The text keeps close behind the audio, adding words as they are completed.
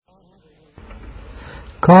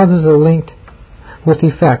Causes are linked with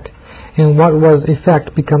effect, and what was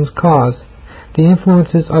effect becomes cause. The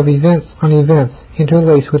influences of events on events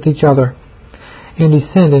interlace with each other, and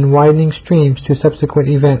descend in widening streams to subsequent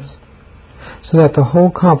events, so that the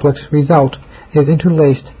whole complex result is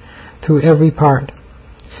interlaced through every part.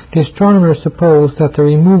 The astronomers suppose that the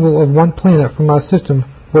removal of one planet from our system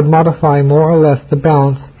would modify more or less the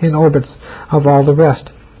balance and orbits of all the rest,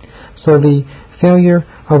 so the failure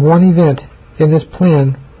of one event in this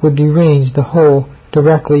plan would derange the whole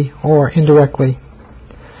directly or indirectly.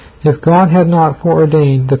 If God had not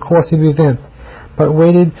foreordained the course of events, but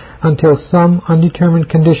waited until some undetermined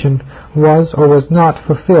condition was or was not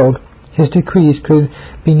fulfilled, his decrees could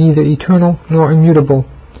be neither eternal nor immutable.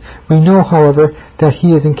 We know, however, that he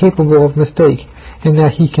is incapable of mistake, and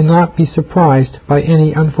that he cannot be surprised by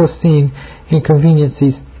any unforeseen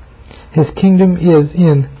inconveniencies. His kingdom is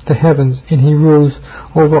in the heavens, and he rules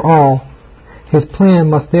over all. His plan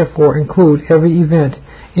must therefore include every event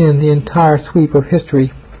in the entire sweep of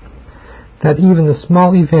history. That even the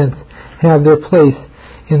small events have their place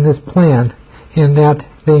in this plan, and that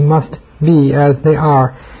they must be as they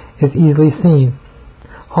are, is easily seen.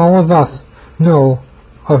 All of us know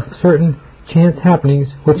of certain chance happenings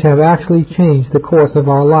which have actually changed the course of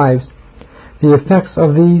our lives. The effects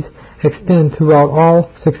of these extend throughout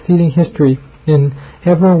all succeeding history in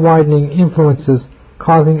ever-widening influences,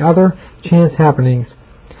 causing other chance happenings.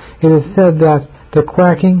 It is said that the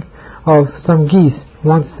quacking of some geese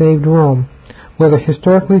once saved Rome. Whether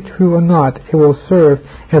historically true or not, it will serve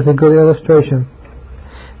as a good illustration.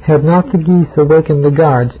 Had not the geese awakened the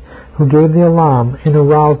guards, who gave the alarm and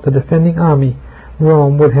aroused the defending army,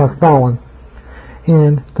 Rome would have fallen,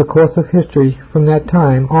 and the course of history from that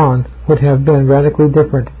time on would have been radically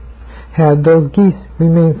different. Had those geese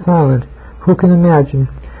remained silent, who can imagine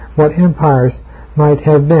what empires might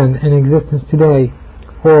have been in existence today,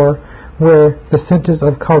 or where the centers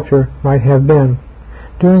of culture might have been?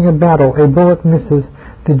 During a battle, a bullet misses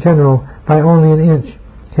the general by only an inch.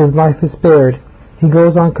 His life is spared. He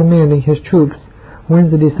goes on commanding his troops,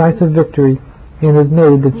 wins a decisive victory, and is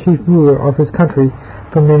made the chief ruler of his country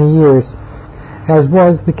for many years, as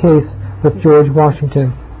was the case with George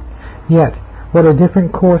Washington. Yet, what a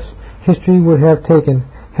different course history would have taken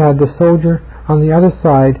had the soldier on the other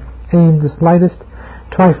side aimed the slightest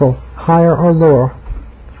trifle higher or lower.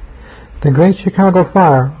 The Great Chicago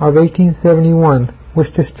Fire of 1871,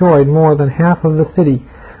 which destroyed more than half of the city,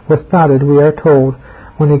 was started, we are told,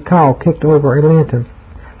 when a cow kicked over a lantern.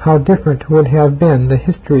 How different would have been the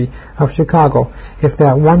history of Chicago if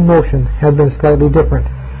that one motion had been slightly different.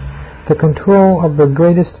 The control of the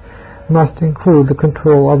greatest must include the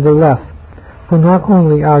control of the less, for not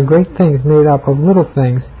only are great things made up of little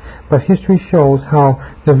things, but history shows how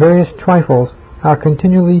the various trifles are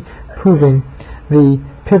continually proving the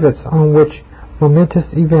pivots on which momentous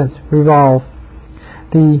events revolve.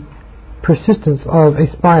 The persistence of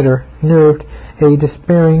a spider nerved a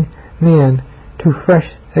despairing man to fresh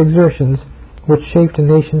exertions which shaped a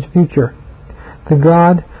nation's future. The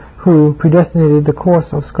God who predestinated the course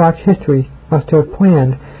of Scotch history must have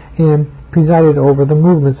planned and presided over the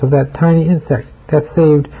movements of that tiny insect that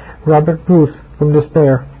saved Robert Bruce from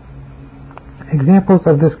despair. Examples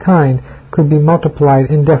of this kind could be multiplied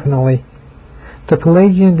indefinitely. The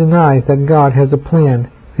Pelagian denies that God has a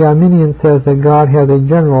plan. The Arminian says that God has a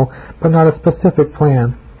general but not a specific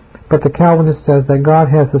plan. But the Calvinist says that God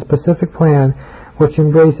has a specific plan which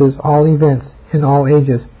embraces all events in all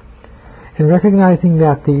ages. In recognizing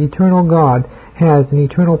that the eternal God has an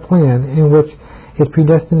eternal plan in which it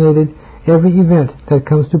predestinated every event that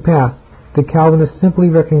comes to pass, the Calvinist simply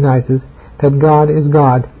recognizes that God is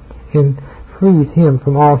God and frees him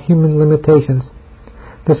from all human limitations.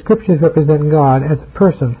 The Scriptures represent God as a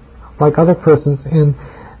person, like other persons, in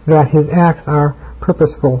that his acts are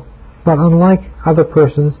purposeful, but unlike other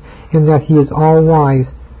persons in that he is all-wise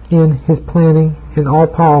in his planning and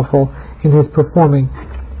all-powerful in his performing.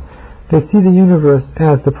 They see the universe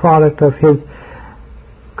as the product of his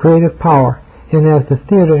creative power, and as the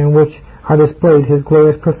theater in which are displayed his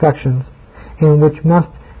glorious perfections, and which must,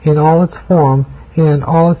 in all its form and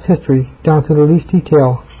all its history, down to the least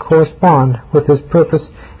detail, correspond with his purpose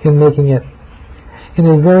in making it. In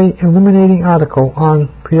a very illuminating article on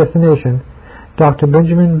predestination, Dr.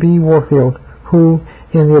 Benjamin B. Warfield, who,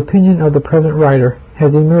 in the opinion of the present writer,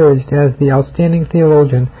 has emerged as the outstanding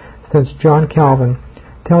theologian since John Calvin,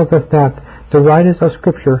 tells us that the writers of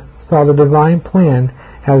Scripture saw the divine plan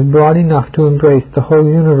as broad enough to embrace the whole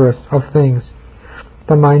universe of things,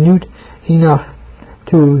 the minute enough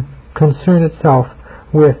to concern itself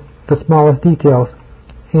with the smallest details,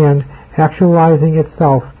 and actualizing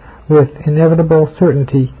itself with inevitable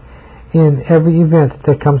certainty in every event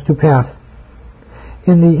that comes to pass.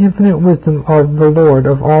 In the infinite wisdom of the Lord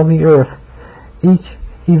of all the earth, each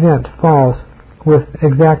event falls with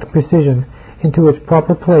exact precision into its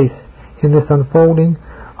proper place in this unfolding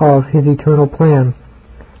of His eternal plan.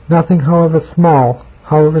 Nothing, however small,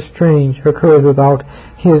 however strange, occurs without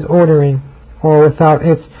His ordering or without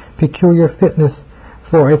its peculiar fitness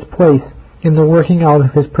for its place in the working out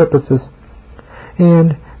of His purposes.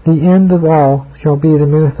 And the end of all shall be the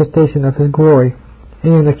manifestation of His glory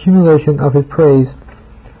and accumulation of His praise.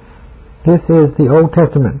 This is the Old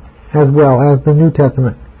Testament, as well as the New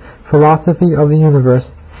Testament, philosophy of the universe,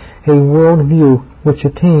 a world view which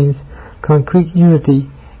attains concrete unity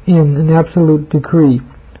in an absolute decree,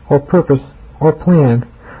 or purpose, or plan,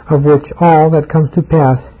 of which all that comes to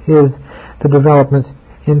pass is the development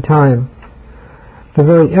in time. The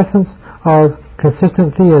very essence of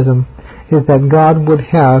consistent theism is that God would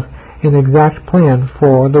have an exact plan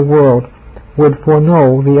for the world, would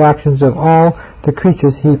foreknow the actions of all the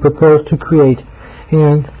creatures He proposed to create,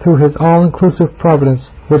 and through His all-inclusive providence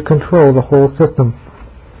would control the whole system.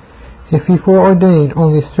 If He foreordained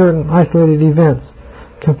only certain isolated events,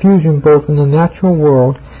 confusion both in the natural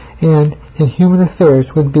world and in human affairs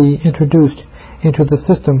would be introduced into the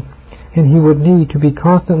system, and He would need to be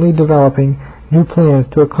constantly developing new plans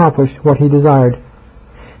to accomplish what He desired.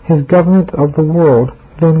 His government of the world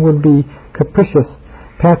then would be capricious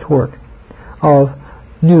patchwork of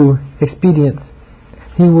new expedients.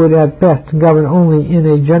 He would at best govern only in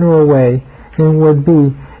a general way and would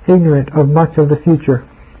be ignorant of much of the future.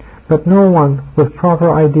 But no one with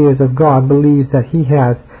proper ideas of God believes that He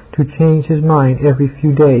has to change His mind every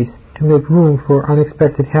few days to make room for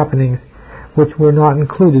unexpected happenings which were not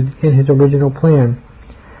included in His original plan.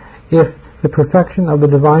 If the perfection of the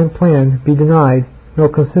divine plan be denied, no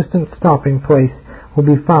consistent stopping place will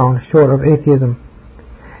be found short of atheism.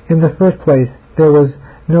 In the first place, there was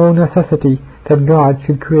no necessity that God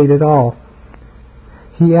should create at all.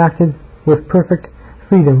 He acted with perfect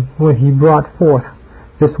freedom when He brought forth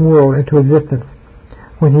this world into existence.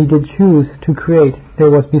 When He did choose to create,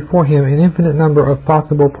 there was before Him an infinite number of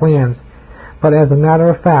possible plans, but as a matter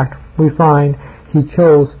of fact, we find He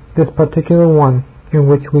chose this particular one in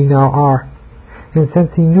which we now are. And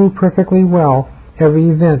since He knew perfectly well every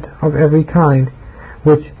event of every kind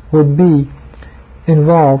which would be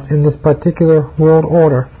involved in this particular world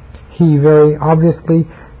order, He very obviously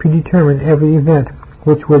predetermined every event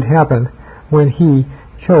which would happen when He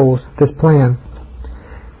chose this plan.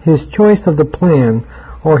 His choice of the plan,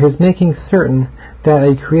 or His making certain that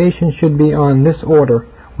a creation should be on this order,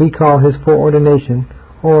 we call His foreordination,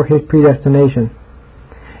 or His predestination.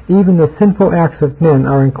 Even the sinful acts of men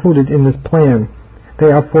are included in this plan.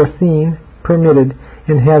 They are foreseen, permitted,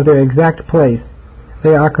 and have their exact place.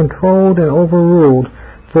 They are controlled and overruled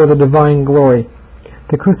for the divine glory.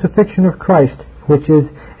 The crucifixion of Christ, which is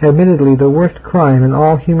admittedly the worst crime in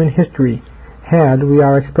all human history, had, we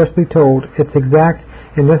are expressly told, its exact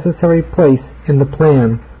and necessary place in the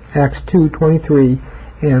plan, Acts 2:23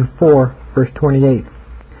 and 4 verse 28.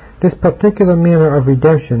 This particular manner of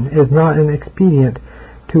redemption is not an expedient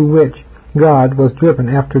to which God was driven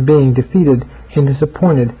after being defeated and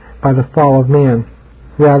disappointed by the fall of man.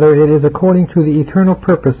 Rather, it is according to the eternal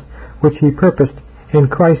purpose which He purposed in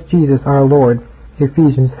Christ Jesus our Lord,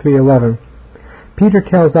 Ephesians 3:11. Peter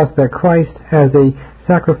tells us that Christ as a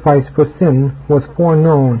sacrifice for sin was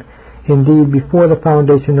foreknown, indeed before the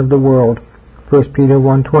foundation of the world, 1 Peter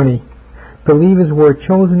 1:20. Believers were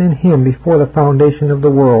chosen in Him before the foundation of the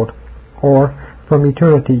world, or from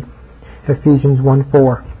eternity, Ephesians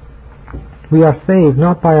 1:4. We are saved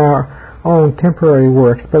not by our own temporary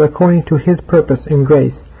works, but according to His purpose and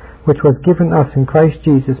grace, which was given us in Christ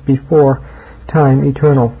Jesus before time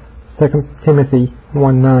eternal, 2 Timothy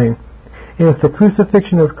 1:9. And if the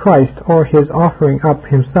crucifixion of Christ, or His offering up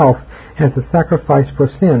Himself as a sacrifice for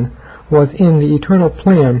sin, was in the eternal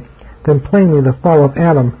plan, then plainly the fall of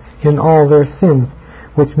Adam and all their sins,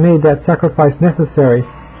 which made that sacrifice necessary,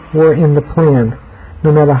 were in the plan,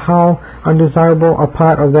 no matter how undesirable a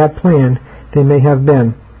part of that plan they may have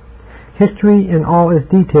been. History in all its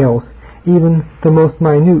details, even the most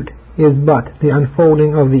minute, is but the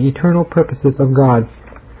unfolding of the eternal purposes of God.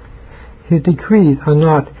 His decrees are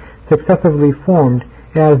not successively formed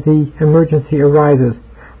as the emergency arises,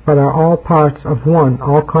 but are all parts of one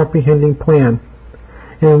all-comprehending plan,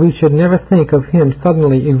 and we should never think of Him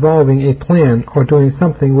suddenly evolving a plan or doing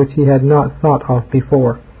something which He had not thought of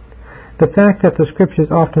before. The fact that the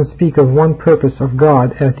Scriptures often speak of one purpose of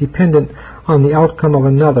God as dependent on the outcome of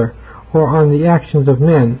another, or on the actions of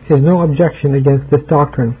men, is no objection against this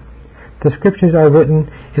doctrine. The Scriptures are written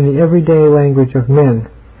in the everyday language of men,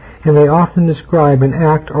 and they often describe an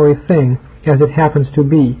act or a thing as it happens to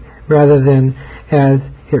be, rather than as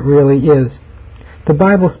it really is. The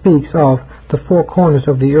Bible speaks of the four corners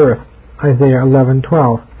of the earth, Isaiah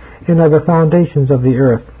 11:12, and of the foundations of the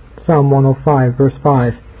earth, Psalm 105, verse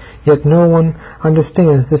 5. Yet no one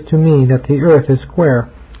understands this to mean that the earth is square,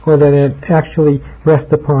 or that it actually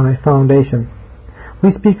rests upon a foundation.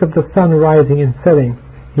 We speak of the sun rising and setting,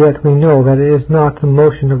 yet we know that it is not the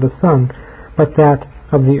motion of the sun, but that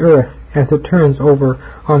of the earth as it turns over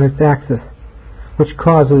on its axis, which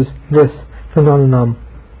causes this phenomenon.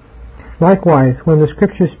 Likewise, when the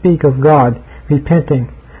Scriptures speak of God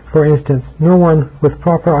repenting, for instance, no one with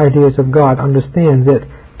proper ideas of God understands it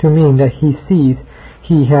to mean that he sees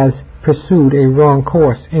he has pursued a wrong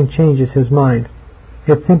course and changes his mind.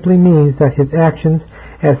 It simply means that his actions,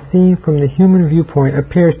 as seen from the human viewpoint,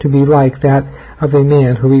 appears to be like that of a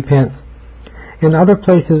man who repents. In other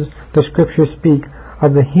places, the Scriptures speak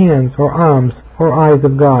of the hands or arms or eyes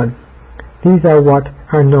of God. These are what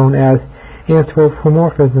are known as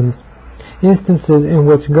anthropomorphisms, instances in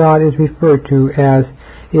which God is referred to as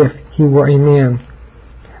if he were a man.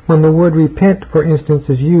 When the word repent, for instance,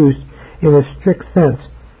 is used in a strict sense,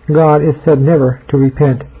 God is said never to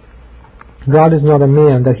repent. God is not a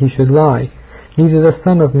man that he should lie, neither the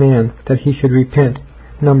Son of Man that he should repent.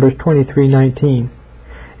 Numbers 23:19.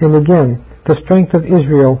 And again, the strength of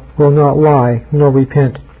Israel will not lie nor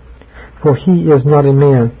repent, for he is not a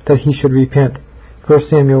man that he should repent. 1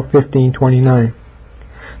 Samuel 15:29.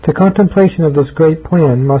 The contemplation of this great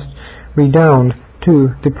plan must redound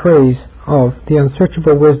to the praise of the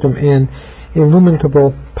unsearchable wisdom and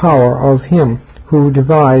illimitable power of him who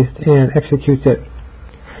devised and executes it.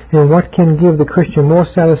 And what can give the Christian more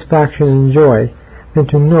satisfaction and joy than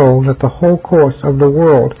to know that the whole course of the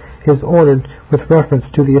world is ordered with reference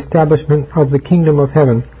to the establishment of the kingdom of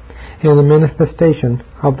heaven and the manifestation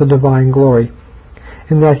of the divine glory,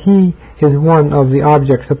 and that he is one of the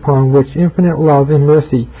objects upon which infinite love and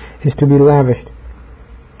mercy is to be lavished.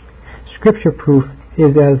 Scripture proof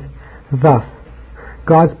is as thus: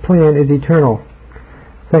 God's plan is eternal.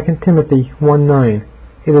 2 Timothy 1:9.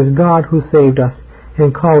 It is God who saved us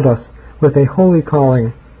and called us with a holy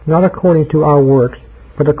calling, not according to our works,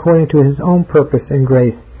 but according to his own purpose and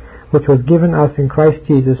grace, which was given us in Christ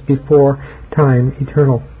Jesus before time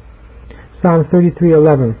eternal. Psalm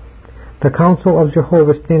 33:11. The counsel of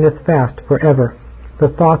Jehovah standeth fast forever, the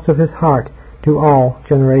thoughts of his heart to all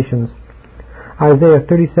generations. Isaiah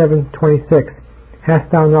 37:26. Hast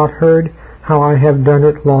thou not heard how I have done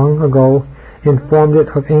it long ago, and formed it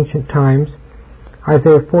of ancient times?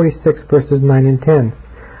 Isaiah 46 verses 9 and 10.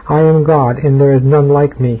 I am God, and there is none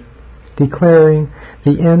like me, declaring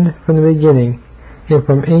the end from the beginning, and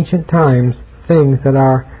from ancient times things that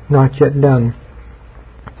are not yet done.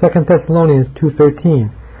 2 Thessalonians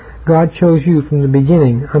 2:13. God chose you from the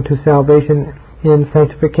beginning unto salvation in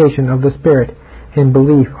sanctification of the Spirit and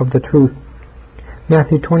belief of the truth.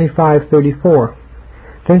 Matthew 25:34.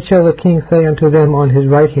 Then shall the King say unto them on his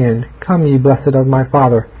right hand, Come ye blessed of my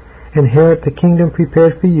Father, inherit the kingdom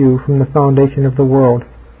prepared for you from the foundation of the world.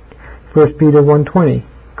 1 Peter 1:20.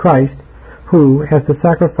 Christ, who, as the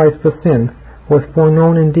sacrifice for sin, was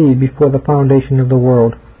foreknown indeed before the foundation of the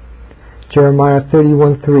world. Jeremiah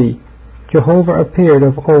 31:3. Jehovah appeared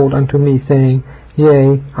of old unto me, saying,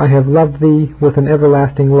 Yea, I have loved thee with an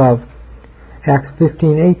everlasting love. Acts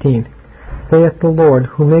 15:18. Saith the Lord,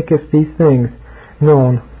 who maketh these things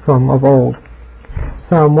known from of old.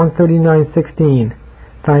 Psalm 139:16.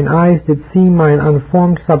 Thine eyes did see mine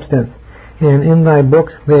unformed substance, and in thy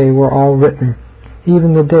books they were all written,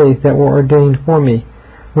 even the days that were ordained for me,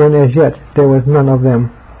 when as yet there was none of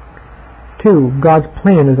them. 2. God's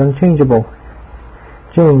plan is unchangeable.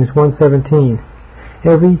 James 1:17.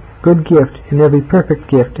 Every good gift and every perfect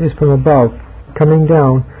gift is from above, coming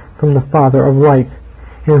down from the Father of lights,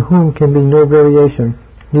 in whom can be no variation,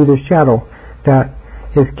 neither shadow that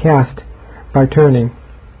is cast by turning.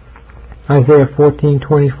 Isaiah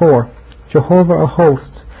 14:24. Jehovah of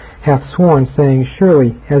hosts hath sworn, saying,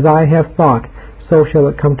 Surely as I have thought, so shall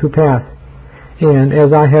it come to pass, and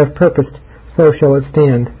as I have purposed, so shall it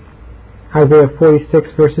stand. Isaiah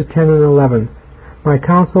 46 verses 10 and 11. My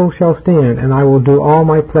counsel shall stand, and I will do all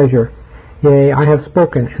my pleasure. Yea, I have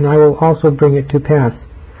spoken, and I will also bring it to pass.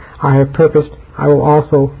 I have purposed, I will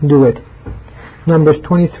also do it. Numbers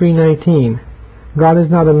 23:19. God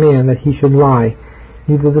is not a man that he should lie,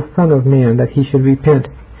 neither the Son of Man that he should repent.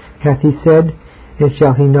 Hath he said, and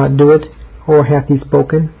shall he not do it? Or hath he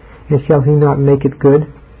spoken, and shall he not make it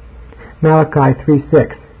good? Malachi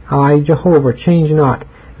 3:6. I, Jehovah, change not.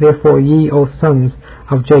 Therefore ye, O sons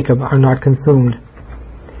of Jacob, are not consumed.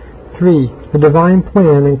 3. The divine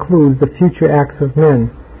plan includes the future acts of men.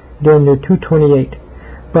 Daniel 2:28.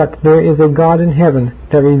 But there is a God in heaven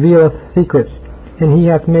that revealeth secrets, and he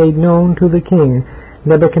hath made known to the king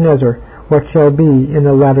Nebuchadnezzar what shall be in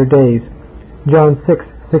the latter days. John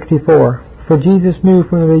 6:64. For Jesus knew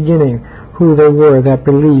from the beginning who they were that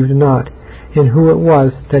believed not, and who it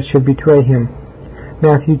was that should betray him.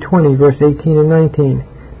 Matthew 20, verse 18 and 19.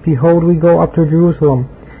 Behold, we go up to Jerusalem,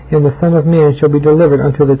 and the Son of Man shall be delivered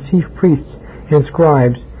unto the chief priests and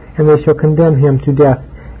scribes, and they shall condemn him to death,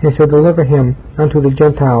 and shall deliver him unto the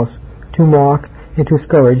Gentiles, to mock, and to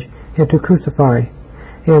scourge, and to crucify.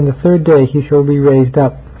 And the third day he shall be raised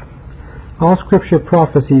up. All Scripture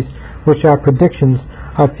prophecies, which are predictions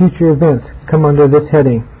of future events, come under this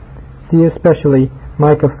heading. See especially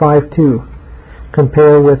Micah 5:2.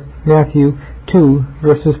 Compare with Matthew 2,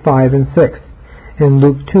 verses 5 and 6, and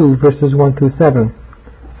Luke 2, verses 1 through 7.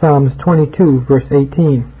 Psalms 22, verse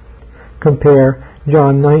 18. Compare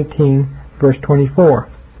John 19, verse 24.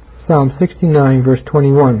 Psalm 69, verse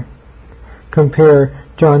 21. Compare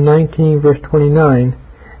John 19, verse 29,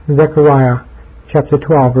 Zechariah chapter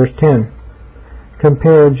 12, verse 10.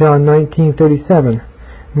 Compare John 19:37,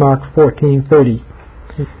 Mark 14:30,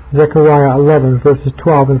 Zechariah 11, verses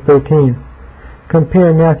 12 and 13.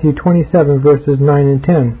 Compare Matthew 27, verses 9 and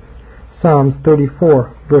 10, Psalms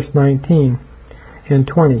 34, verse 19 and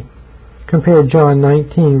 20. Compare John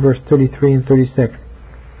 19, verse 33 and 36.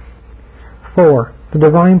 4. The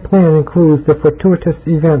divine plan includes the fortuitous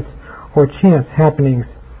events or chance happenings.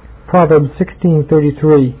 Proverbs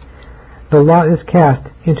 16:33. The lot is cast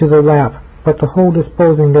into the lap, but the whole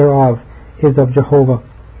disposing thereof is of Jehovah.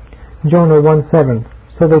 Jonah 1:7.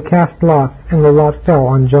 So they cast lots, and the lot fell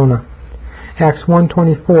on Jonah. Acts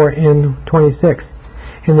 1:24 and 26.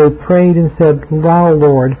 And they prayed and said, Thou,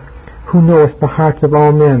 Lord, who knowest the hearts of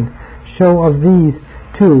all men, show of these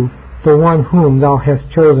two the one whom thou hast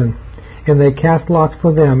chosen. And they cast lots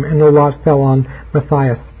for them, and the lot fell on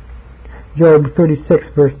Matthias. Job 36,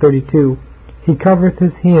 verse 32. He covereth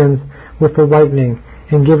his hands with the lightning,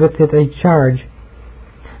 and giveth it a charge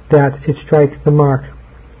that it strike the mark.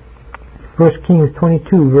 1 Kings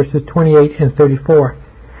 22, verses 28 and 34.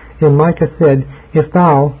 And Micah said, If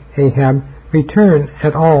thou, Ahab, return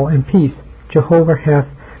at all in peace, Jehovah hath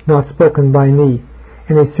not spoken by me.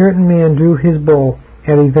 And a certain man drew his bow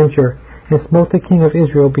at a venture, and smote the king of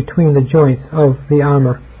Israel between the joints of the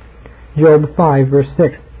armor. Job 5, verse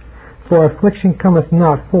 6. For affliction cometh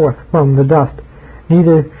not forth from the dust,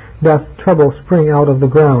 neither doth trouble spring out of the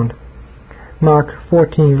ground. Mark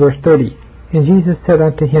 14, verse 30. And Jesus said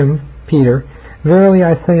unto him, Peter, Verily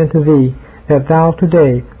I say unto thee, that thou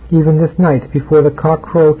today, even this night, before the cock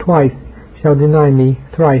crow twice, shalt deny me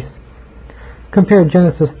thrice. Compare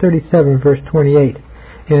Genesis 37, verse 28,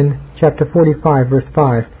 and chapter 45, verse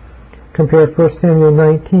 5. Compare 1 Samuel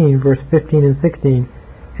 19, verse 15 and 16,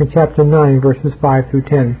 and chapter 9, verses 5 through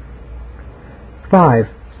 10. 5.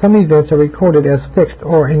 Some events are recorded as fixed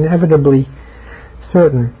or inevitably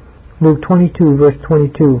certain. Luke 22, verse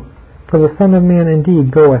 22. For the Son of Man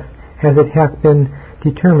indeed goeth, as it hath been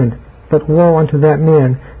determined, but woe unto that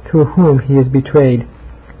man through whom he is betrayed.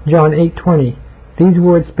 John 8:20. These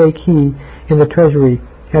words spake he in the treasury,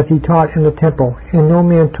 as he taught in the temple, and no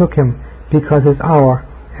man took him, because his hour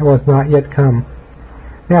was not yet come.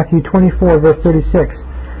 Matthew 24, verse 36.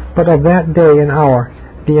 But of that day and hour,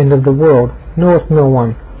 the end of the world, knoweth no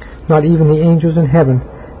one, not even the angels in heaven,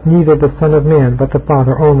 neither the Son of Man, but the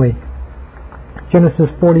Father only. Genesis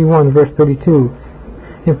 41, verse 32.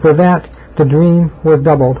 And for that the dream was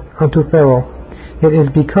doubled unto Pharaoh, it is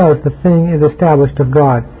because the thing is established of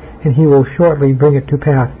God, and he will shortly bring it to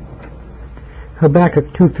pass.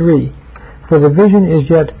 Habakkuk 2:3. For the vision is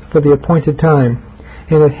yet for the appointed time,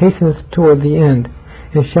 and it hastens toward the end,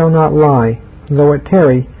 and shall not lie. Though it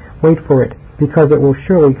tarry, wait for it, because it will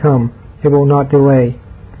surely come, it will not delay.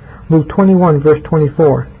 Luke 21, verse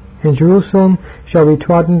 24. And Jerusalem shall be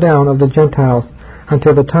trodden down of the Gentiles,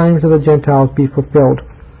 until the times of the Gentiles be fulfilled.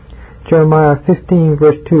 Jeremiah 15,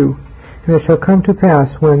 verse 2. And it shall come to pass,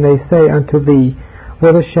 when they say unto thee,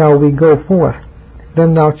 Whither shall we go forth?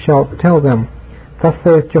 Then thou shalt tell them, Thus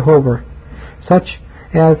saith Jehovah, Such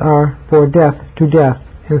as are for death to death,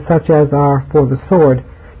 and such as are for the sword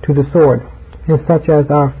to the sword, and such as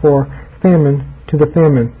are for famine to the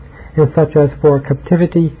famine, and such as for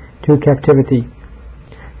captivity to captivity.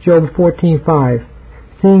 Job 14:5.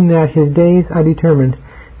 Seeing that his days are determined,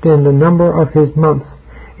 then the number of his months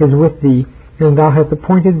is with thee, and thou hast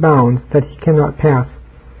appointed bounds that he cannot pass.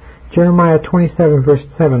 Jeremiah 27, verse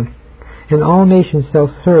 7. And all nations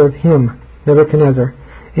shall serve him, Nebuchadnezzar,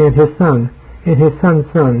 and his son, and his son's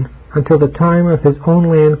son, until the time of his own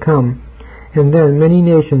land come. And then many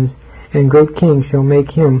nations and great kings shall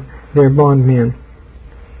make him their bondman.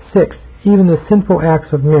 6. Even the sinful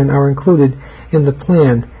acts of men are included in the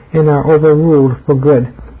plan and are overruled for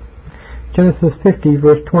good. Genesis 50,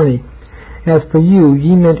 verse 20. As for you,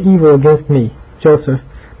 ye meant evil against me, Joseph,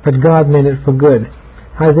 but God meant it for good.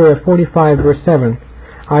 Isaiah 45, verse 7.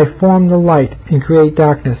 I form the light and create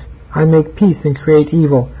darkness. I make peace and create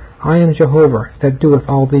evil. I am Jehovah that doeth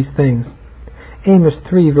all these things. Amos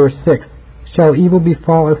 3, verse 6. Shall evil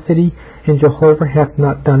befall a city, and Jehovah hath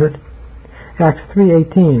not done it? Acts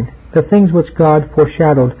 3:18. The things which God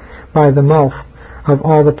foreshadowed by the mouth of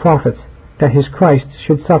all the prophets, that his Christ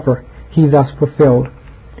should suffer, he thus fulfilled.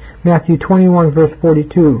 Matthew 21, verse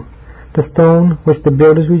 42. The stone which the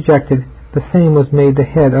builders rejected, the same was made the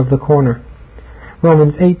head of the corner.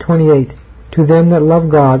 Romans 8:28. To them that love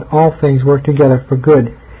God, all things work together for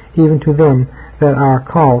good, even to them that are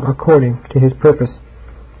called according to his purpose.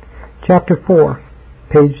 Chapter 4,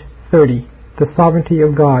 page 30. The Sovereignty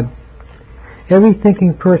of God. Every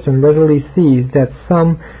thinking person readily sees that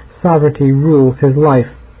some sovereignty rules his life.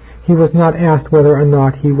 He was not asked whether or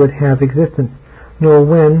not he would have existence, nor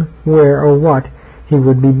when, where, or what he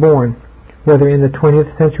would be born, whether in the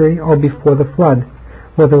 20th century or before the flood,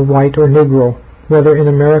 whether white or Negro, whether in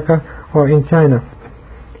America or in China.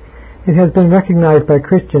 It has been recognized by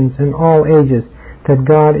Christians in all ages that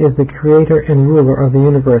God is the creator and ruler of the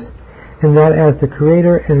universe, and that as the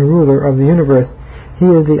creator and ruler of the universe, he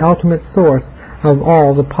is the ultimate source of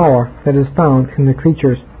all the power that is found in the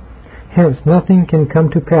creatures. Hence nothing can come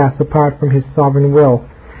to pass apart from his sovereign will,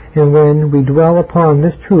 and when we dwell upon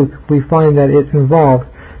this truth we find that it involves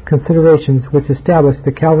considerations which establish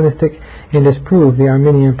the Calvinistic and disprove the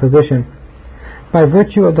Arminian position. By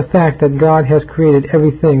virtue of the fact that God has created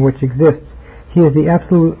everything which exists, he is the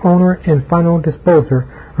absolute owner and final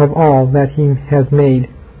disposer of all that he has made.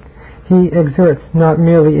 He exerts not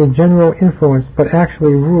merely a general influence, but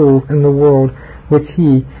actually rules in the world which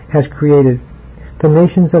he has created. The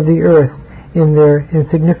nations of the earth, in their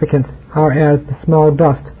insignificance, are as the small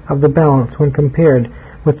dust of the balance when compared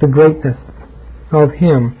with the greatness of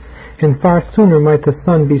him, and far sooner might the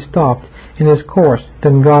sun be stopped in his course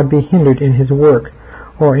than God be hindered in his work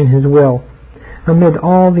or in his will. Amid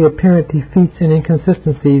all the apparent defeats and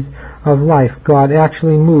inconsistencies of life, God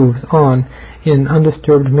actually moves on in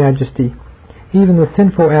undisturbed majesty. Even the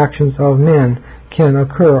sinful actions of men can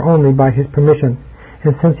occur only by his permission,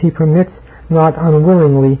 and since he permits not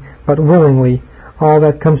unwillingly but willingly, all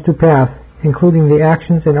that comes to pass, including the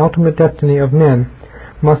actions and ultimate destiny of men,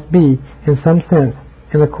 must be, in some sense,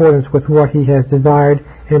 in accordance with what he has desired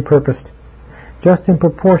and purposed. Just in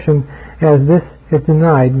proportion as this is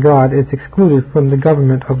denied, God is excluded from the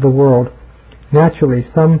government of the world. Naturally,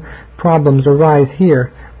 some problems arise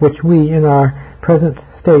here which we, in our present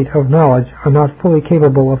state of knowledge, are not fully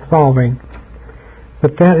capable of solving.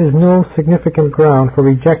 But that is no significant ground for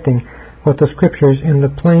rejecting what the Scriptures in the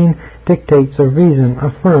plain dictates of reason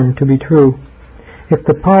affirm to be true. If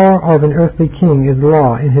the power of an earthly king is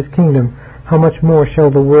law in his kingdom, how much more shall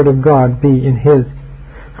the word of God be in his?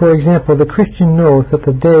 For example, the Christian knows that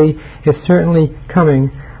the day is certainly coming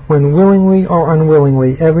when willingly or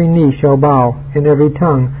unwillingly every knee shall bow and every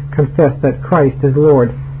tongue confess that Christ is Lord,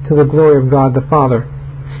 to the glory of God the Father.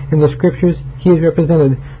 In the Scriptures he is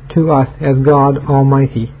represented to us as God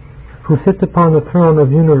Almighty, who sits upon the throne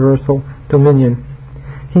of universal dominion.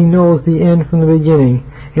 He knows the end from the beginning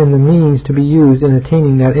and the means to be used in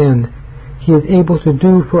attaining that end. He is able to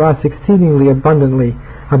do for us exceedingly abundantly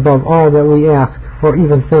above all that we ask or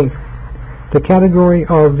even think. The category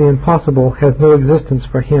of the impossible has no existence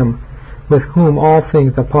for him, with whom all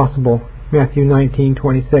things are possible. Matthew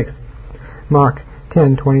 19:26, Mark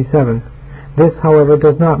 10:27. This, however,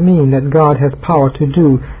 does not mean that God has power to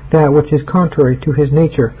do that which is contrary to his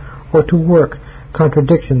nature, or to work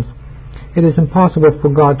contradictions. It is impossible for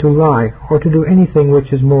God to lie, or to do anything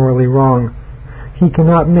which is morally wrong. He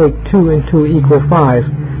cannot make 2 and 2 equal 5,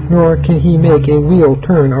 nor can he make a wheel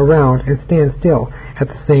turn around and stand still at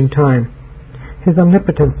the same time. His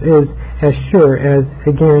omnipotence is as sure as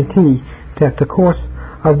a guarantee that the course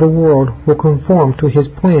of the world will conform to his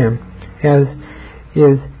plan, as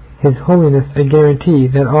is his holiness a guarantee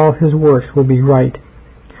that all his works will be right.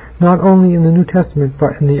 Not only in the New Testament,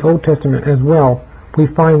 but in the Old Testament as well, we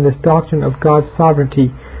find this doctrine of God's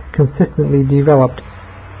sovereignty consistently developed.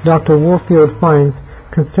 Dr. Warfield finds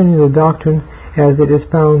concerning the doctrine as it is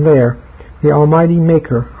found there, the Almighty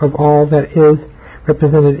Maker of all that is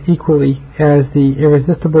represented equally as the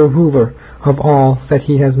irresistible ruler of all that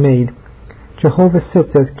he has made. Jehovah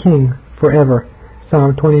sits as King forever,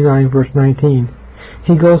 Psalm 29, verse 19.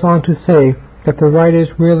 He goes on to say that the writers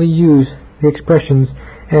rarely use the expressions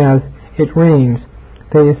as "it rains."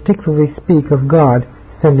 They instinctively speak of God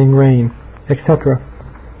sending rain, etc.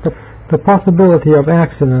 The possibility of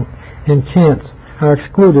accident and chance are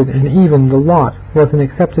excluded, and even the lot was an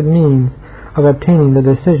accepted means of obtaining the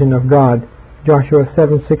decision of God. Joshua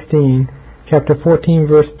 7:16, chapter 14,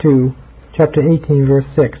 verse 2, chapter 18, verse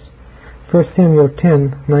 6, 1 Samuel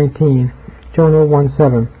 10:19, Jonah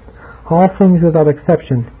 1:7. All things without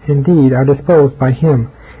exception, indeed, are disposed by Him,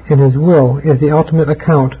 and His will is the ultimate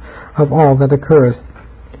account of all that occurs.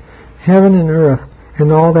 Heaven and earth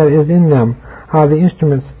and all that is in them are the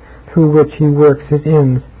instruments through which He works His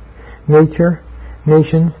ends. Nature,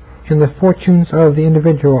 nations, and the fortunes of the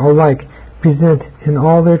individual alike present in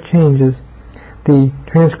all their changes the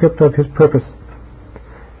transcript of His purpose.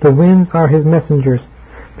 The winds are His messengers,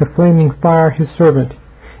 the flaming fire His servant.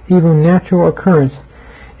 Even natural occurrence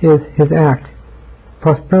is His act.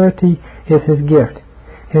 Prosperity is His gift,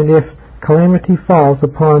 and if calamity falls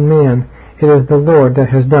upon man, it is the Lord that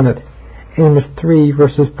has done it. Amos 3,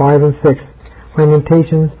 verses 5 and 6,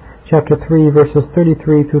 Lamentations chapter 3, verses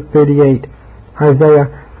 33 through 38,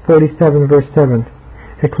 Isaiah 47, verse 7,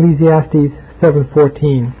 Ecclesiastes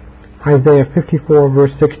 7:14, Isaiah 54,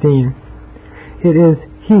 verse 16. It is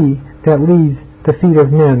He that leads the feet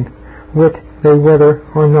of men, wit they whether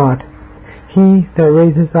or not. He that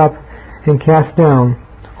raises up and casts down,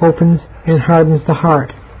 opens and hardens the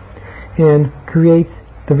heart, and creates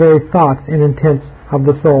the very thoughts and intents of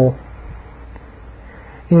the soul.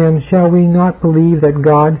 And shall we not believe that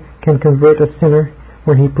God can convert a sinner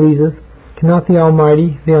when He pleases? Cannot the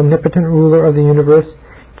Almighty, the omnipotent ruler of the universe,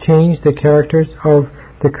 change the characters of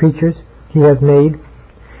the creatures He has made?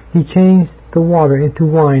 He changed the water into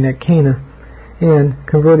wine at Cana, and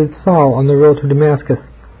converted Saul on the road to Damascus.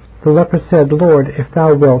 The leper said, "Lord, if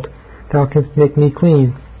Thou wilt, Thou canst make me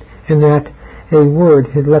clean," and at a word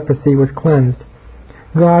his leprosy was cleansed.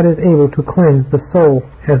 God is able to cleanse the soul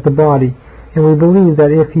as the body, and we believe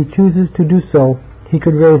that if He chooses to do so, He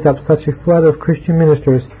could raise up such a flood of Christian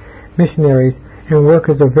ministers, missionaries, and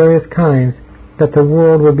workers of various kinds that the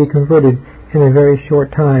world would be converted in a very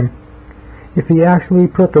short time. If He actually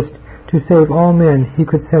purposed to save all men, He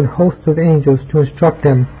could send hosts of angels to instruct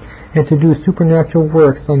them and to do supernatural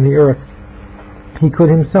works on the earth. He could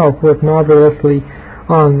Himself work marvelously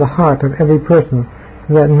on the heart of every person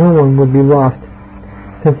so that no one would be lost.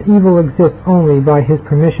 Since evil exists only by His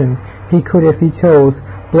permission, He could, if He chose,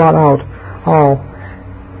 blot out all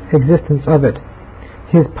existence of it.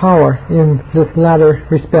 His power in this latter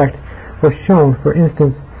respect was shown, for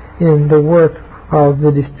instance, in the work of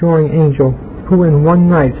the destroying angel, who in one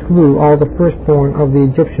night slew all the firstborn of the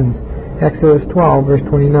Egyptians, Exodus 12, verse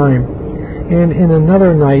 29, and in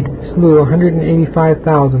another night slew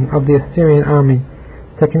 185,000 of the Assyrian army,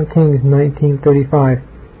 2 Kings 19:35.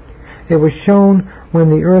 It was shown when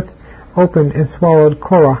the earth opened and swallowed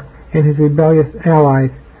Korah and his rebellious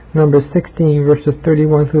allies, Numbers 16, verses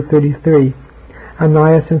 31 through 33.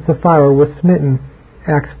 Ananias and Sapphira was smitten,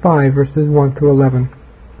 Acts 5, verses 1 through 11.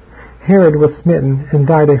 Herod was smitten and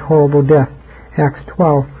died a horrible death, Acts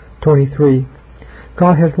 12:23.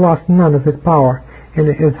 God has lost none of His power, and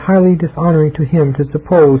it is highly dishonoring to Him to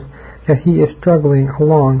suppose that He is struggling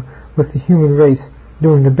along with the human race,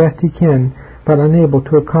 doing the best He can, but unable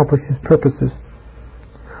to accomplish His purposes.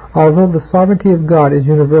 Although the sovereignty of God is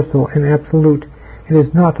universal and absolute, it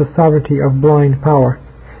is not the sovereignty of blind power.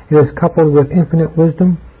 It is coupled with infinite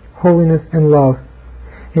wisdom, holiness, and love.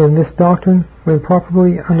 And this doctrine, when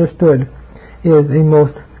properly understood, is a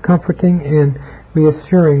most comforting and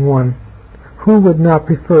reassuring one. Who would not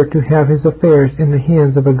prefer to have his affairs in the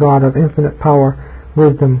hands of a God of infinite power,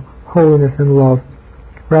 wisdom, holiness, and love,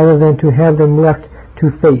 rather than to have them left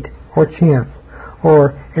to fate, or chance,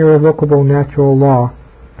 or irrevocable natural law,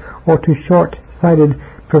 or to short-sighted,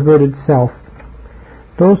 perverted self?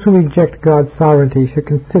 Those who reject God's sovereignty should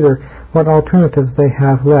consider what alternatives they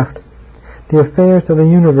have left. The affairs of the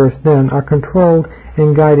universe, then, are controlled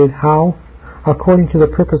and guided how? According to the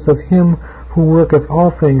purpose of Him who worketh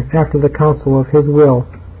all things after the counsel of His will.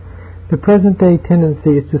 The present-day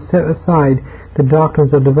tendency is to set aside the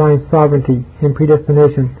doctrines of divine sovereignty and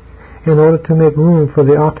predestination in order to make room for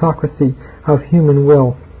the autocracy of human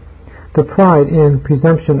will. The pride and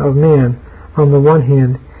presumption of man, on the one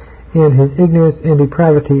hand, and his ignorance and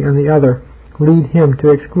depravity on the other, lead him to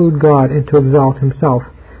exclude God and to exalt himself,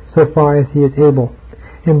 so far as he is able.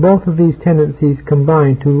 And both of these tendencies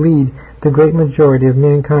combine to lead the great majority of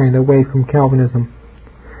mankind away from Calvinism.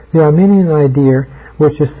 The Arminian idea,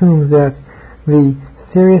 which assumes that the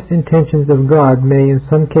serious intentions of God may in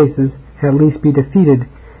some cases at least be defeated,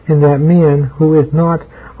 and that man, who is not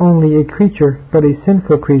only a creature but a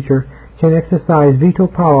sinful creature, can exercise veto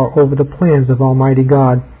power over the plans of Almighty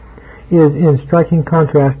God, is in striking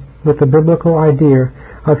contrast with the biblical idea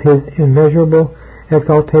of his immeasurable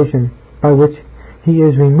exaltation, by which he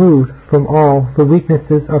is removed from all the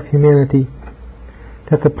weaknesses of humanity.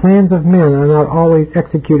 That the plans of men are not always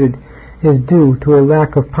executed is due to a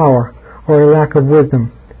lack of power or a lack of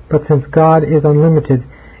wisdom, but since God is unlimited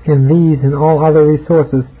in these and all other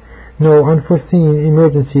resources, no unforeseen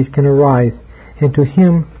emergencies can arise, and to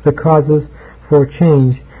him the causes for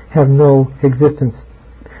change have no existence.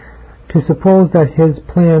 To suppose that his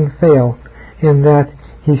plan fail, and that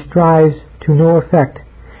he strives to no effect,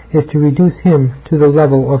 is to reduce him to the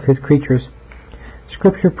level of his creatures.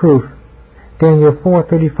 Scripture proof: Daniel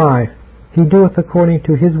 4:35. He doeth according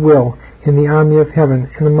to his will in the army of heaven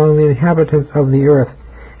and among the inhabitants of the earth,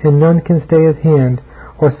 and none can stay his hand,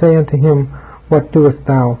 or say unto him, What doest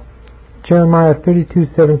thou? Jeremiah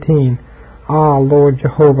 32:17. Ah, Lord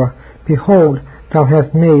Jehovah, behold, thou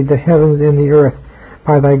hast made the heavens and the earth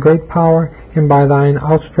by thy great power and by thine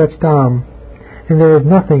outstretched arm, and there is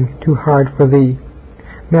nothing too hard for thee.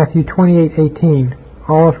 Matthew 28:18.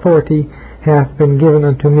 All authority hath been given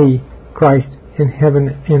unto me, Christ, in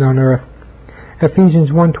heaven and on earth.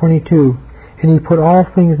 Ephesians 1:22. And he put all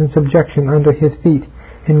things in subjection under his feet,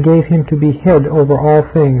 and gave him to be head over all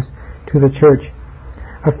things to the church.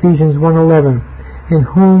 Ephesians 1:11. In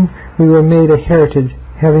whom we were made a heritage,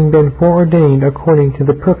 having been foreordained according to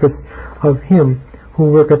the purpose of him who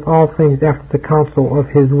worketh all things after the counsel of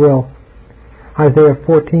his will. Isaiah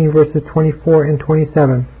 14 verses 24 and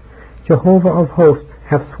 27. Jehovah of hosts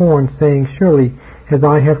hath sworn, saying, Surely as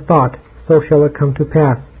I have thought, so shall it come to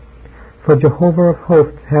pass. For Jehovah of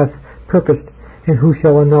hosts hath purposed, and who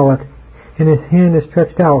shall annul it? And his hand is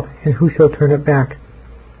stretched out, and who shall turn it back?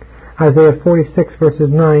 Isaiah 46 verses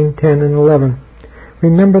 9, 10, and 11.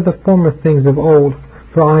 Remember the former things of old,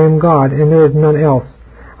 for I am God, and there is none else.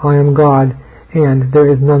 I am God, and there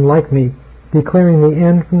is none like me, declaring the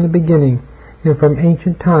end from the beginning, and from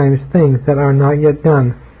ancient times things that are not yet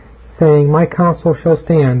done, saying, My counsel shall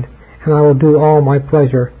stand, and I will do all my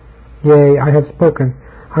pleasure. Yea, I have spoken,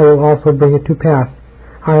 I will also bring it to pass.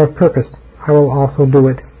 I have purposed, I will also do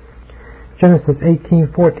it. Genesis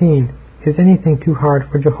 18:14. Is anything too hard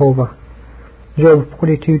for Jehovah? Job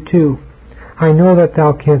 42:2. I know that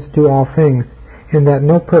thou canst do all things, and that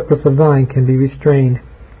no purpose of thine can be restrained.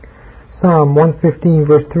 Psalm 115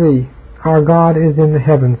 verse 3. Our God is in the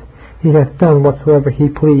heavens, he hath done whatsoever he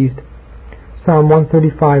pleased. Psalm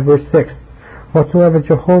 135 verse 6. Whatsoever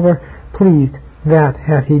Jehovah pleased, that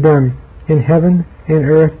hath he done, in heaven, in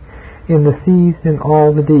earth, in the seas, and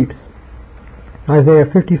all the deeps. Isaiah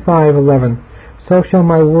 55:11. So shall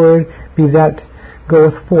my word be that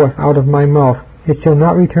goeth forth out of my mouth. It shall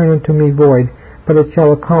not return unto me void, but it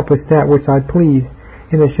shall accomplish that which I please,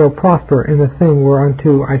 and it shall prosper in the thing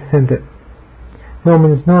whereunto I sent it.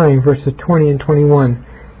 Romans 9 verses 20 and 21.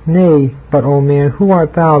 Nay, but, O man, who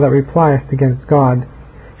art thou that repliest against God?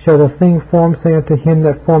 Shall the thing formed say unto him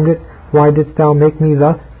that formed it, Why didst thou make me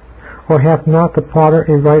thus? Or hath not the potter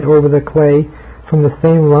a right over the clay, from the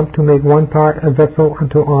same lump to make one part a vessel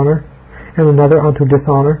unto honor, and another unto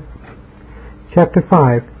dishonor? Chapter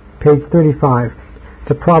 5, page 35.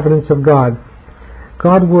 The Providence of God.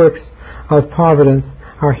 God's works of providence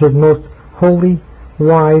are his most holy,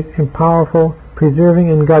 wise, and powerful, preserving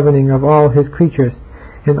and governing of all his creatures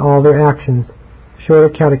and all their actions. Shorter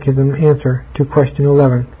Catechism answer to question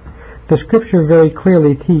 11. The Scripture very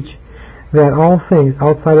clearly teach that all things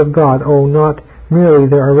outside of God owe not merely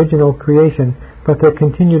their original creation, but their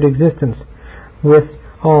continued existence, with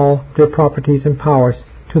all their properties and powers,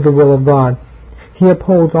 to the will of God. He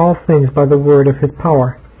upholds all things by the word of his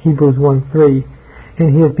power, Hebrews 1:3,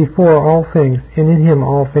 and he is before all things, and in him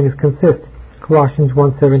all things consist, Colossians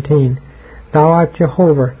 1:17. Thou art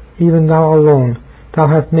Jehovah, even thou alone. Thou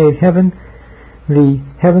hast made heaven, the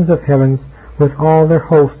heavens of heavens, with all their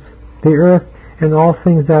hosts, the earth and all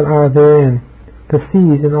things that are therein, the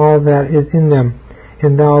seas and all that is in them,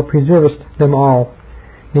 and thou preservest them all.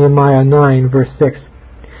 Nehemiah 9 verse 6.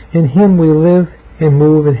 In him we live and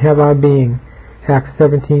move and have our being. Acts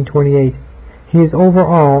 17:28. He is over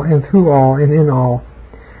all and through all and in all.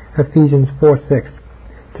 Ephesians 4:6.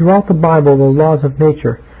 Throughout the Bible, the laws of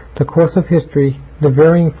nature, the course of history, the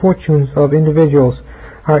varying fortunes of individuals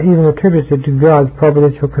are even attributed to God's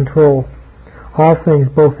providential control. All things,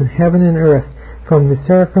 both in heaven and earth, from the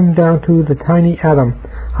seraphim down to the tiny atom,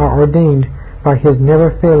 are ordained by his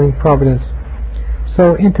never-failing providence.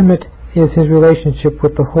 So intimate is his relationship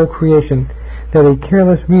with the whole creation that a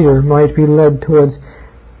careless reader might be led towards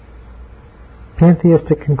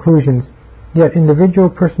pantheistic conclusions, yet individual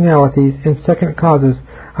personalities and second causes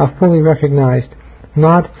are fully recognized,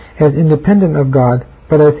 not as independent of God,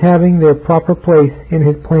 but as having their proper place in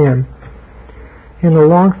His plan. And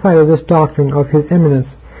alongside of this doctrine of His immanence,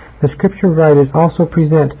 the Scripture writers also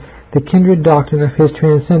present the kindred doctrine of His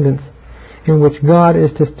transcendence, in which God is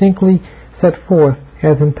distinctly set forth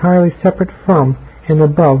as entirely separate from and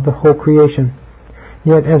above the whole creation.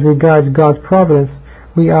 Yet as regards God's providence,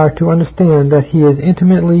 we are to understand that He is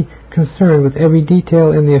intimately concerned with every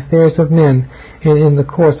detail in the affairs of men and in the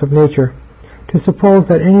course of nature. To suppose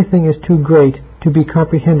that anything is too great to be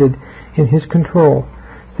comprehended in His control,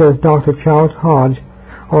 says Dr. Charles Hodge,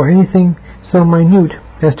 or anything so minute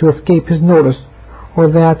as to escape His notice,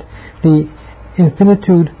 or that the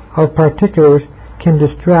infinitude of particulars can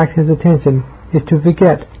distract His attention, is to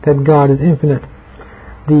forget that God is infinite.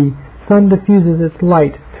 The sun diffuses its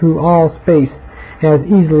light through all space as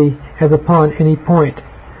easily as upon any point.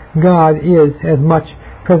 God is as much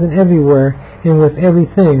present everywhere and with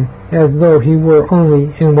everything as though He were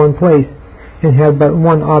only in one place and had but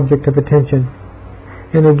one object of attention.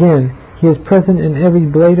 And again, He is present in every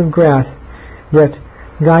blade of grass, yet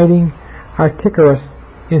guiding Arcturus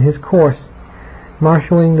in his course,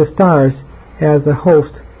 marshalling the stars as a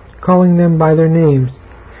host, calling them by their names,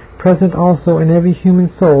 present also in every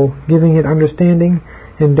human soul, giving it understanding,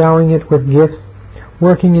 endowing it with gifts,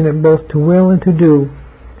 working in it both to will and to do.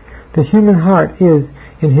 The human heart is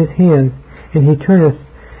in His hands, and He turneth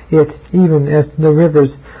it even as the rivers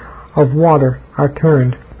of water are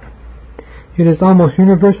turned. It is almost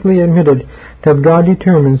universally admitted that God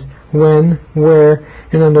determines when, where,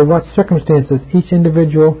 and under what circumstances each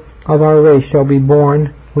individual of our race shall be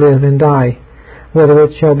born, live, and die, whether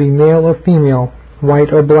it shall be male or female,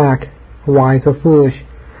 white or black, wise or foolish.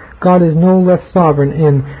 God is no less sovereign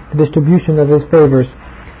in the distribution of His favors.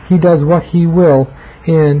 He does what He will,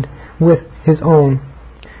 and with His own.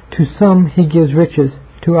 To some He gives riches,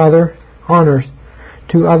 to others honors,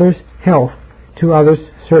 to others health, to others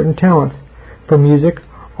certain talents, for music,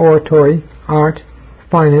 oratory, art,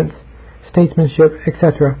 finance, statesmanship,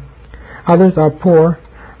 etc. Others are poor,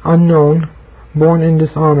 unknown, born in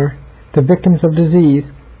dishonor, the victims of disease,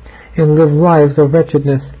 and live lives of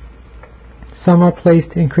wretchedness. Some are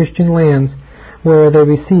placed in Christian lands, where they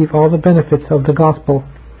receive all the benefits of the gospel.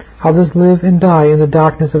 Others live and die in the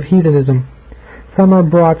darkness of heathenism. Some are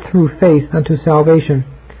brought through faith unto salvation.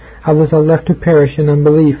 Others are left to perish in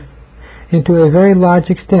unbelief. And to a very large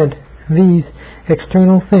extent, these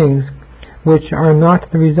external things, which are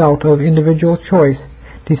not the result of individual choice,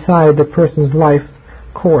 decide the person's life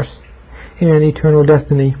course and eternal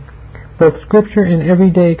destiny. Both Scripture and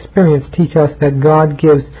everyday experience teach us that God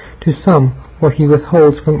gives to some what He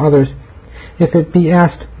withholds from others. If it be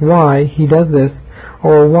asked why He does this,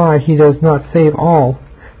 or why He does not save all,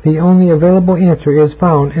 the only available answer is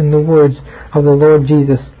found in the words of the Lord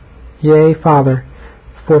Jesus, Yea, Father,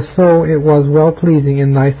 for so it was well-pleasing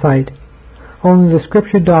in Thy sight. Only the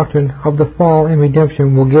Scripture doctrine of the fall and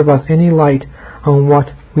redemption will give us any light on what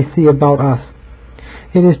we see about us.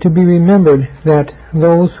 It is to be remembered that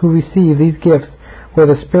those who receive these gifts,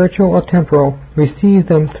 whether spiritual or temporal, receive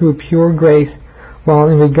them through pure grace, while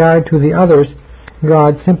in regard to the others,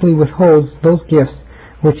 God simply withholds those gifts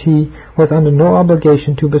which He was under no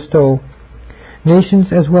obligation to bestow. Nations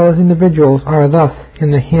as well as individuals are thus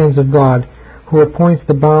in the hands of God, who appoints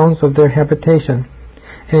the bounds of their habitation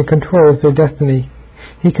and controls their destiny.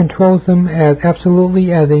 He controls them as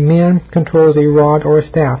absolutely as a man controls a rod or a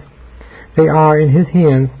staff. They are in His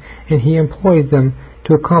hands, and He employs them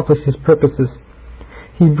to accomplish His purposes.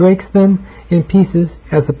 He breaks them in pieces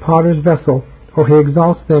as a potter's vessel, or He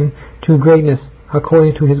exalts them to greatness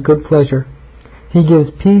according to His good pleasure. He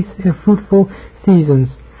gives peace and fruitful seasons,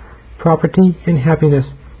 property and happiness,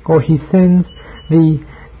 or He sends the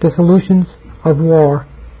dissolutions of war,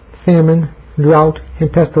 famine, drought,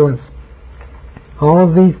 and pestilence. All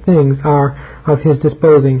of these things are of His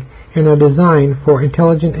disposing, and are designed for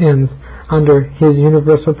intelligent ends under His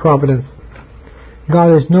universal providence.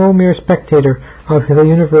 God is no mere spectator of the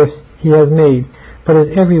universe He has made, but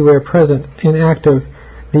is everywhere present and active,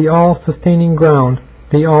 the all-sustaining ground,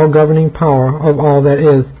 the all-governing power of all that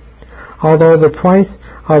is. Although the price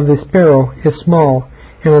of the sparrow is small,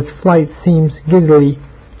 and its flight seems giddily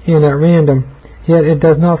and at random, yet it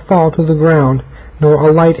does not fall to the ground, nor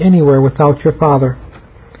alight anywhere without your Father.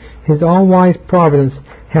 His all-wise providence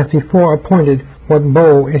hath before appointed what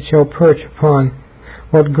bough it shall perch upon,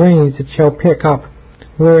 what grains it shall pick up,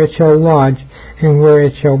 where it shall lodge, and where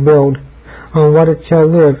it shall build, on what it shall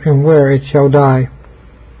live, and where it shall die.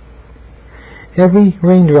 Every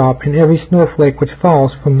raindrop and every snowflake which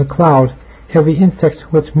falls from the cloud every insect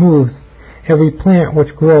which moves, every plant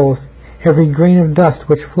which grows, every grain of dust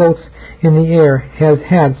which floats in the air has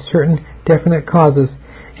had certain definite causes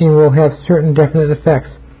and will have certain definite effects.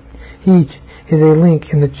 Each is a link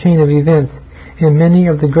in the chain of events, and many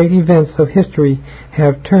of the great events of history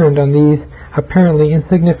have turned on these apparently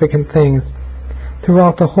insignificant things.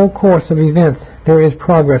 Throughout the whole course of events there is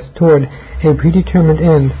progress toward a predetermined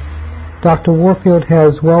end. Dr. Warfield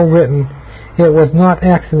has well written, "It was not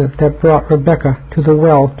accident that brought Rebekah to the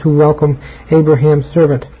well to welcome Abraham's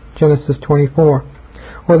servant," Genesis 24,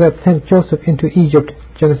 or that sent Joseph into Egypt,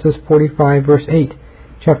 Genesis 45 verse 8,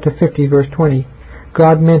 chapter 50 verse 20.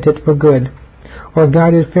 God meant it for good. Or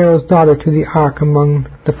guided Pharaoh's daughter to the ark among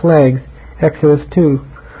the flags, Exodus 2,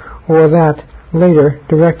 or that later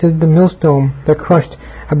directed the millstone that crushed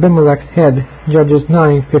Abimelech's head, Judges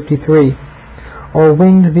 9:53, or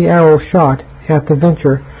winged the arrow shot at the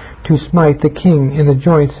venture to smite the king in the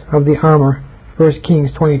joints of the armor, 1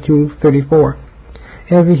 Kings 22:34.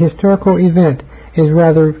 Every historical event is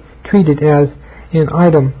rather treated as an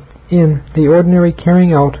item in the ordinary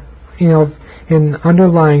carrying out of an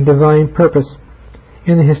underlying divine purpose,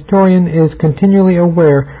 and the historian is continually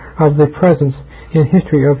aware of the presence in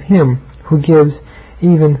history of Him who gives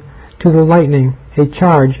even to the lightning a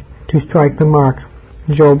charge to strike the mark,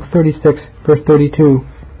 Job 36 verse 32.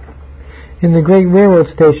 In the great railroad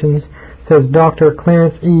stations, says Dr.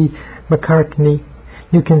 Clarence E. McCartney,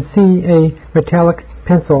 you can see a metallic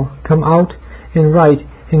pencil come out and write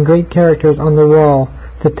in great characters on the wall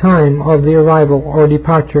the time of the arrival or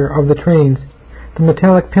departure of the trains. The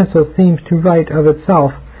metallic pencil seems to write of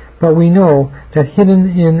itself, but we know that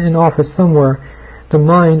hidden in an office somewhere, the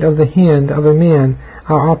mind of the hand of a man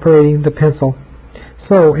are operating the pencil.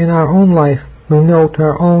 So in our own life we note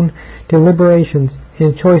our own deliberations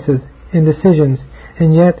and choices and decisions,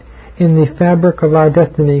 and yet in the fabric of our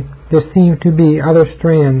destiny there seem to be other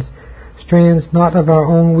strands not of our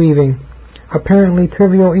own weaving. Apparently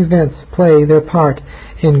trivial events play their part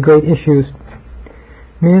in great issues.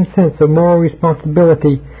 Man's sense of moral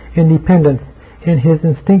responsibility and dependence and his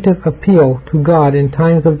instinctive appeal to God in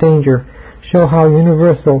times of danger show how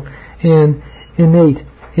universal and innate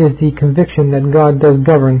is the conviction that God does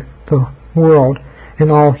govern the world and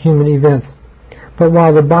all human events. But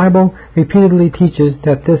while the Bible repeatedly teaches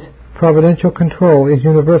that this providential control is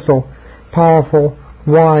universal, powerful,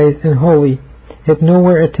 wise, and holy, it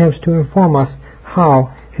nowhere attempts to inform us how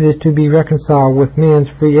it is to be reconciled with man's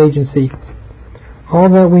free agency. All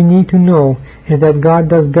that we need to know is that God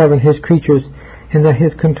does govern His creatures, and that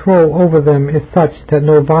His control over them is such that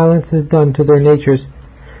no violence is done to their natures.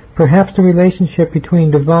 Perhaps the relationship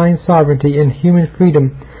between divine sovereignty and human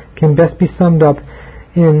freedom can best be summed up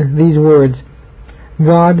in these words: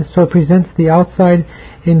 God so presents the outside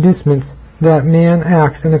inducements that man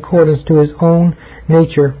acts in accordance to his own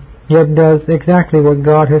nature, yet does exactly what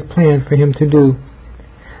God has planned for him to do.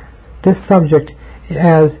 This subject,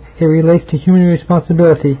 as it relates to human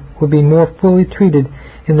responsibility, will be more fully treated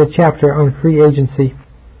in the chapter on free agency.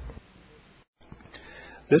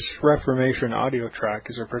 This Reformation audio track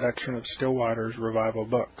is a production of Stillwater's Revival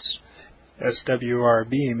Books.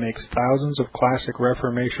 SWRB makes thousands of classic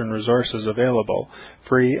Reformation resources available,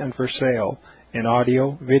 free and for sale, in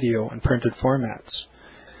audio, video, and printed formats.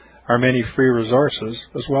 Our many free resources,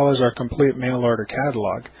 as well as our complete mail-order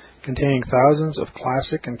catalog, containing thousands of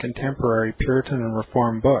classic and contemporary Puritan and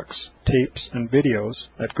Reformed books, tapes, and videos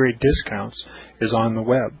at great discounts, is on the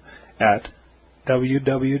web at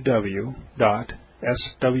www.swrb.com.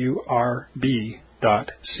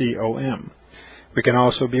 We can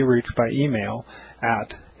also be reached by email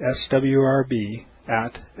at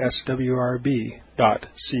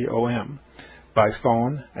swrb@swrb.com, by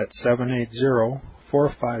phone at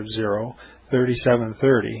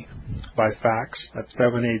 780-450-3730, by fax at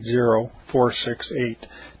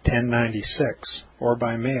 780-468-1096, or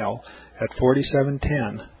by mail at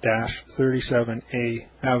 4710-37A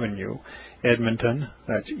Avenue, Edmonton,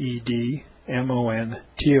 that's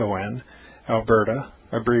Edmonton, Alberta,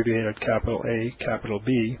 abbreviated capital A, capital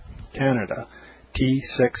B, Canada,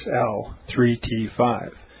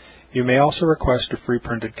 T6L3T5. You may also request a free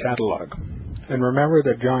printed catalog. And remember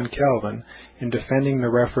that John Calvin, in defending the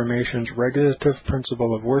Reformation's regulative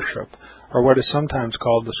principle of worship, or what is sometimes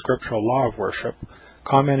called the scriptural law of worship,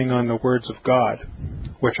 commenting on the words of God,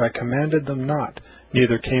 which I commanded them not,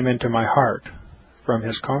 neither came into my heart, from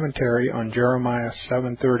his commentary on Jeremiah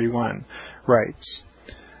 7:31, writes,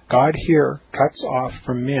 God here cuts off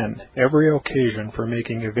from men every occasion for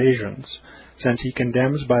making evasions, since he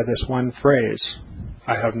condemns by this one phrase,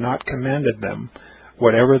 I have not commanded them,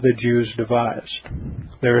 whatever the Jews devised.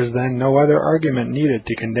 There is then no other argument needed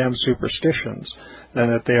to condemn superstitions than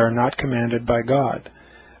that they are not commanded by God.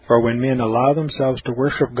 For when men allow themselves to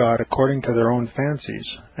worship God according to their own fancies,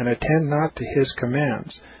 and attend not to His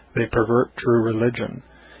commands, they pervert true religion.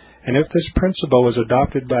 And if this principle was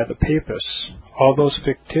adopted by the Papists, all those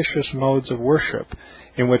fictitious modes of worship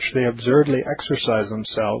in which they absurdly exercise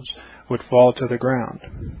themselves would fall to the ground.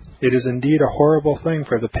 It is indeed a horrible thing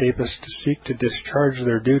for the Papists to seek to discharge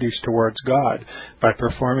their duties towards God by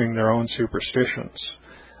performing their own superstitions.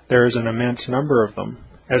 There is an immense number of them,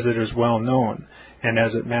 as it is well known, and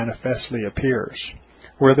as it manifestly appears.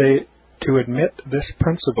 Were they to admit this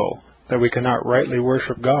principle, that we cannot rightly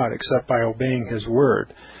worship God except by obeying His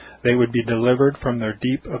word, they would be delivered from their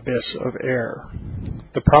deep abyss of error.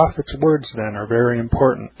 The prophet's words, then, are very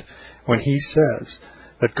important, when he says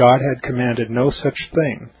that God had commanded no such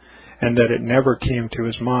thing, and that it never came to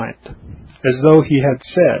his mind, as though he had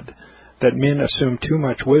said that men assume too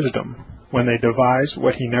much wisdom when they devise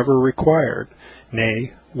what he never required,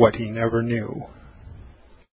 nay, what he never knew.